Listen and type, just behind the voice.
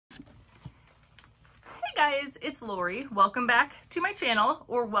guys, it's Lori. Welcome back to my channel,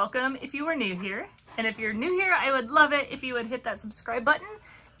 or welcome if you are new here. And if you're new here, I would love it if you would hit that subscribe button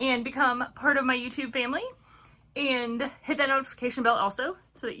and become part of my YouTube family. And hit that notification bell also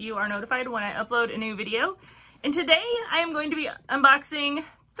so that you are notified when I upload a new video. And today I am going to be unboxing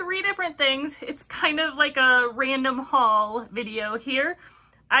 3 different things. It's kind of like a random haul video here.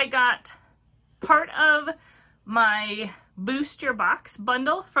 I got part of my Boost Your Box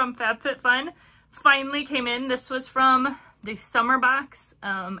bundle from Fab Fit Fun. Finally came in. This was from the summer box.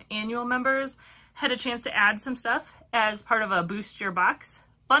 Annual members had a chance to add some stuff as part of a Boost Your Box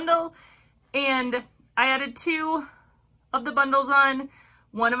bundle, and I added 2 of the bundles on.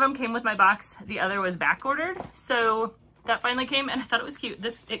 One of them came with my box, the other was back ordered, so that finally came, and I thought it was cute.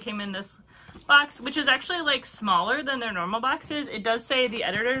 It came in this box, which is actually like smaller than their normal boxes. It does say the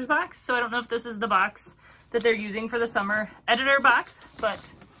editor's box, so I don't know if this is the box that they're using for the summer editor box, but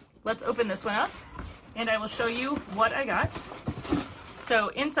let's open this one up and I will show you what I got. So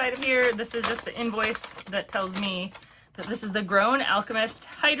inside of here, this is just the invoice that tells me that this is the Grown Alchemist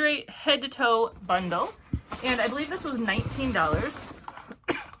Hydrate Head to Toe bundle, and I believe this was $19.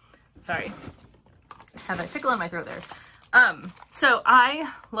 Sorry, I have a tickle in my throat there. So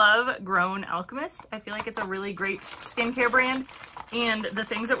I love Grown Alchemist. I feel like it's a really great skincare brand, and the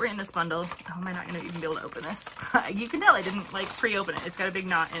things that were in this bundle, oh, am I not gonna even be able to open this? You can tell I didn't like pre-open it. It's got a big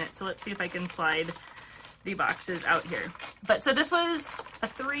knot in it, so let's see if I can slide the boxes out here. But so this was a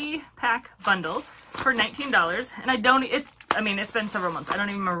 3-pack bundle for $19, and I mean, it's been several months. I don't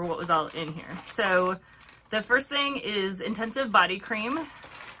even remember what was all in here. So the first thing is Intensive Body Cream. It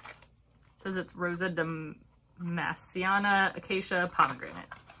says it's Rosa de Massiana Acacia Pomegranate.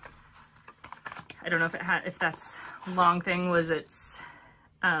 I don't know if if that's long thing was its,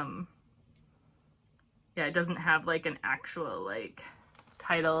 yeah, it doesn't have like an actual like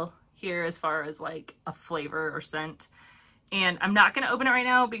title here as far as like a flavor or scent. And I'm not going to open it right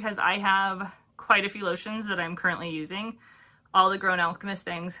now because I have quite a few lotions that I'm currently using. All the Grown Alchemist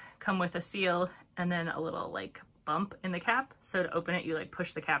things come with a seal and then a little like bump in the cap. So to open it, you like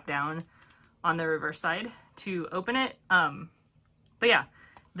push the cap down on the reverse side to open it. But yeah,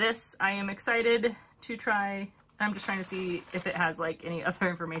 this I am excited to try. I'm just trying to see if it has like any other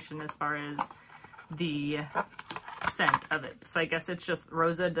information as far as the scent of it. So I guess it's just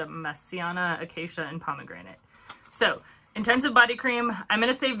Rosa de Massiana, Acacia, and Pomegranate. So Intensive Body Cream, I'm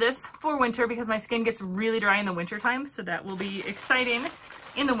going to save this for winter because my skin gets really dry in the winter time, so that will be exciting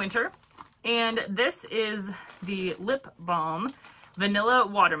in the winter. And this is the Lip Balm Vanilla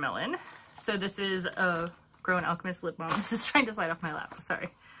Watermelon. So this is a Grown Alchemist lip balm. This is trying to slide off my lap, sorry.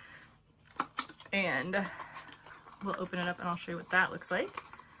 And we'll open it up and I'll show you what that looks like.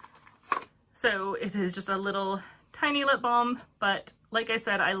 So it is just a little tiny lip balm, but like I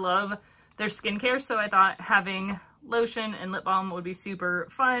said, I love their skincare, so I thought having lotion and lip balm would be super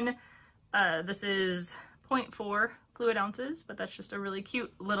fun. This is 0.4 fluid ounces, but that's just a really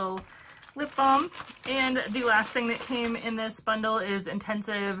cute little lip balm. And the last thing that came in this bundle is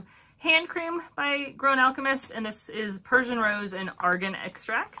Intensive Hand Cream by Grown Alchemist, and this is Persian Rose and Argan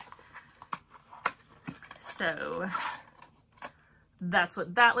Extract. So that's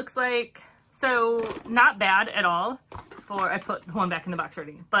what that looks like. So not bad at all. I put one back in the box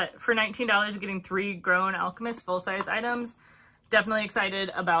already, but for $19 you're getting 3 Grown Alchemist full-size items. Definitely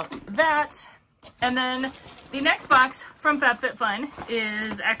excited about that. And then the next box from Fab Fit Fun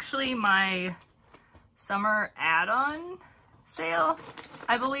is actually my summer add-on sale,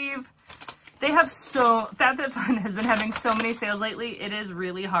 I believe. They have Fab Fit Fun has been having so many sales lately, it is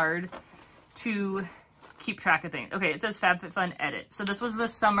really hard to keep track of things. Okay, it says Fab Fit Fun Edit. So this was the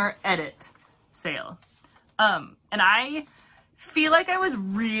summer edit sale. And I feel like I was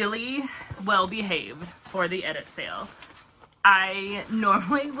really well behaved for the edit sale. I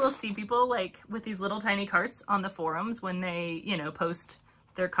normally will see people like with these little tiny carts on the forums when they, you know, post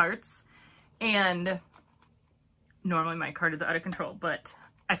their carts, and normally my cart is out of control, but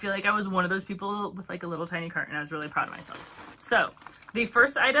I feel like I was one of those people with like a little tiny cart, and I was really proud of myself. So the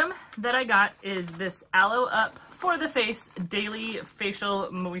first item that I got is this Aloe Up for the Face Daily Facial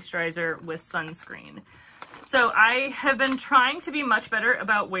Moisturizer with Sunscreen. So I have been trying to be much better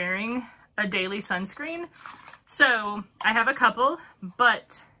about wearing a daily sunscreen. So I have a couple,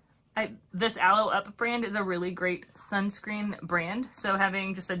 but this Aloe Up brand is a really great sunscreen brand. So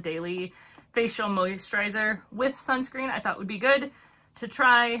having just a daily facial moisturizer with sunscreen I thought would be good to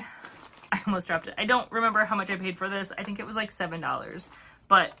try. I almost dropped it. I don't remember how much I paid for this. I think it was like $7,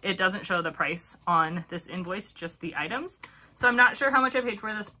 but it doesn't show the price on this invoice, just the items. So I'm not sure how much I paid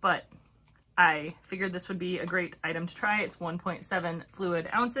for this, but I figured this would be a great item to try. It's 1.7 fluid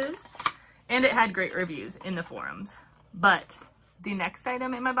ounces. and it had great reviews in the forums. But the next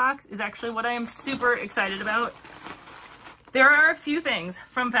item in my box is actually what I am super excited about. There are a few things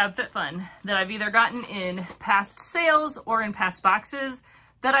from Fab Fit Fun that I've either gotten in past sales or in past boxes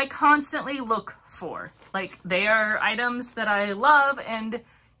that I constantly look for. Like, they are items that I love and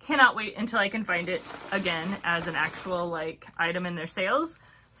cannot wait until I can find it again as an actual like item in their sales.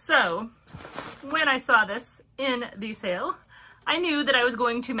 So when I saw this in the sale, I knew that I was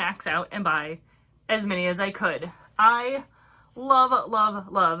going to max out and buy as many as I could. I love, love,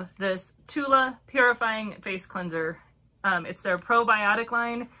 love this Tula Purifying Face Cleanser. It's their probiotic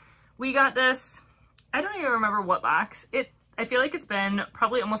line. We got this, I don't even remember what box. I feel like it's been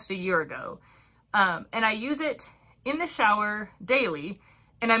probably almost a year ago. And I use it in the shower daily,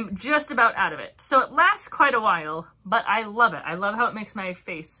 and I'm just about out of it. So it lasts quite a while, but I love it. I love how it makes my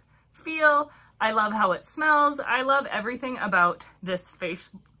face feel. I love how it smells. I love everything about this face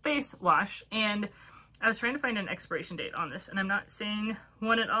wash. And I was trying to find an expiration date on this, and I'm not seeing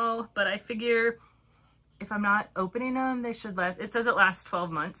one at all, but I figure if I'm not opening them, they should last. It says it lasts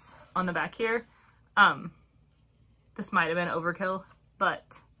 12 months on the back here. This might have been overkill, but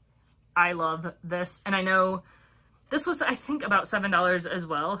I love this. And I know this was, I think, about $7 as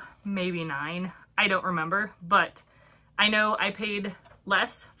well, maybe $9. I don't remember, but I know I paid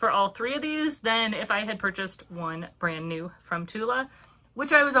less for all three of these than if I had purchased one brand new from Tula,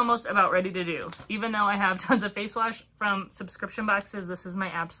 which I was almost about ready to do. Even though I have tons of face wash from subscription boxes, this is my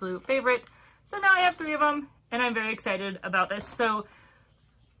absolute favorite. So now I have three of them, and I'm very excited about this. So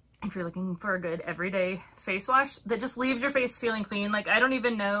if you're looking for a good everyday face wash that just leaves your face feeling clean, like I don't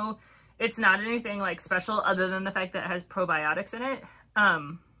even know, it's not anything like special other than the fact that it has probiotics in it.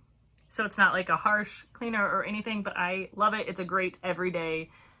 So it's not like a harsh cleaner or anything, but I love it. It's a great everyday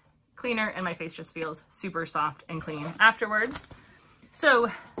cleaner, and my face just feels super soft and clean afterwards. So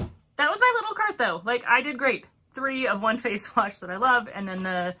that was my little cart though. Like, I did great. 3 of one face wash that I love, and then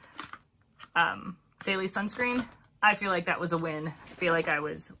the daily sunscreen. I feel like that was a win. I feel like I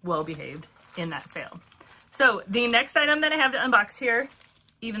was well behaved in that sale. So the next item that I have to unbox here,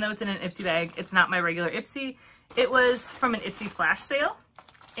 even though it's in an Ipsy bag, it's not my regular Ipsy. It was from an Ipsy flash sale,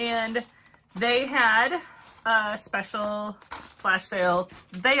 and they had a special flash sale.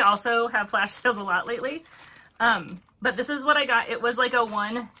 They also have flash sales a lot lately. But this is what I got. It was like a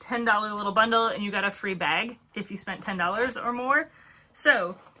 $10 little bundle, and you got a free bag if you spent $10 or more.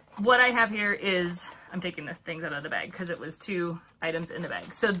 So what I have here is, I'm taking the things out of the bag because it was 2 items in the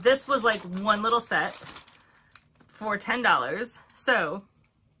bag. So this was like one little set for $10. So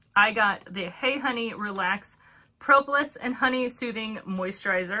I got the Hey Honey Relax Propolis and Honey Soothing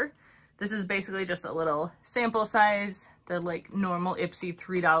Moisturizer. This is basically just a little sample size, the like normal Ipsy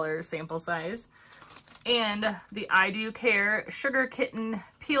 $3 sample size. And the I Do Care Sugar Kitten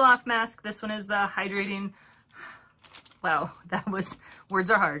Peel Off Mask. This one is the hydrating, wow,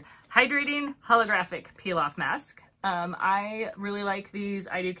 words are hard. Hydrating Holographic Peel Off Mask. I really like these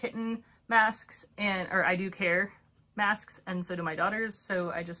I Do Kitten masks, or I Do Care masks, and so do my daughters,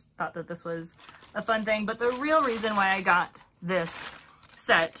 so I just thought that this was a fun thing. But the real reason why I got this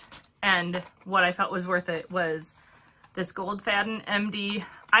set and what I felt was worth it was this Gold Faden MD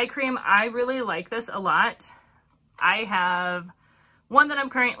eye cream. I really like this a lot. I have one that I'm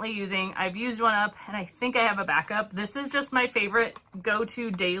currently using. I've used one up, and I think I have a backup. This is just my favorite go-to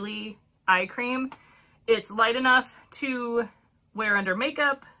daily eye cream. It's light enough to wear under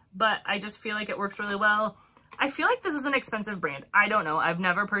makeup, but I just feel like it works really well. I feel like this is an expensive brand. I don't know. I've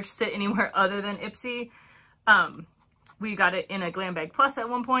never purchased it anywhere other than Ipsy. We got it in a Glam Bag Plus at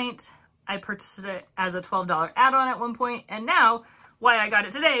one point. I purchased it as a $12 add-on at one point, and now why I got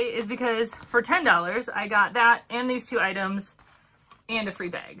it today is because for $10 I got that and these 2 items and a free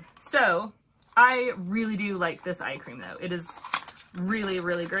bag. So I really do like this eye cream though. It is really,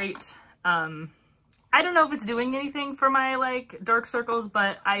 really great. I don't know if it's doing anything for my like dark circles,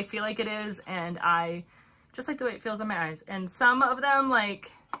 but I feel like it is, and I just like the way it feels on my eyes. And some of them, like,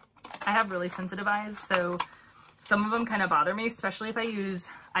 I have really sensitive eyes, so some of them kind of bother me, especially if I use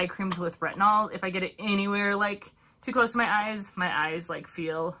eye creams with retinol. If I get it anywhere like too close to my eyes like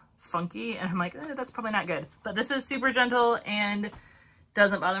feel funky, and I'm like, that's probably not good. But this is super gentle and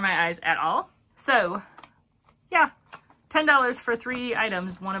doesn't bother my eyes at all. So yeah, $10 for 3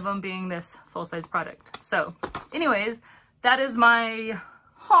 items, one of them being this full-size product. So anyways, that is my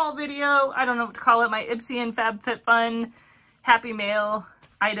haul video. I don't know what to call it, my Ipsy and Fab Fit Fun Happy Mail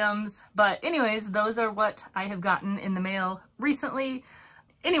items. But anyways, those are what I have gotten in the mail recently.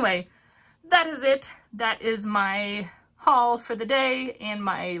 Anyway, that is it. That is my haul for the day and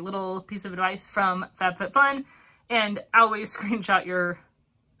my little piece of advice from Fab Fit Fun. And always screenshot your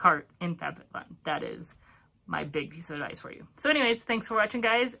cart in Fab Fit Fun. That is my big piece of advice for you. So anyways, thanks for watching,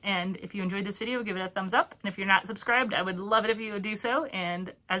 guys. And if you enjoyed this video, give it a thumbs up. And if you're not subscribed, I would love it if you would do so.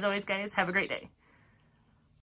 And as always, guys, have a great day.